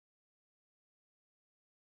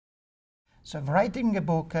So writing a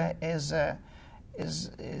book is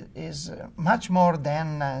much more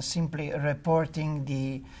than simply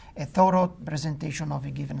reporting a thorough presentation of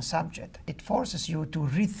a given subject. It forces you to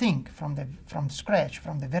rethink from scratch,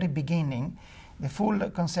 from the very beginning, the full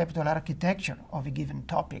conceptual architecture of a given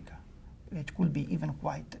topic. It could be even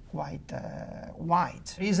quite wide.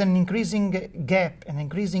 There is an increasing gap, an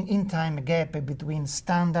increasing in-time gap between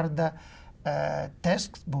standard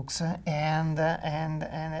textbooks and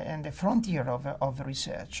the frontier of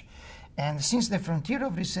research. And since the frontier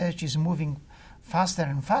of research is moving faster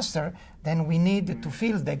and faster, then we need to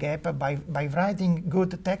fill the gap by writing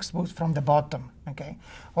good textbooks from the bottom. Okay?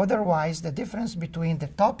 Otherwise, the difference between the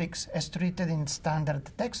topics as treated in standard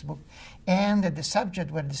textbook and the subject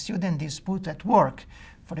where the student is put at work,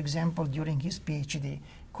 for example, during his PhD,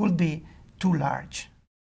 could be too large.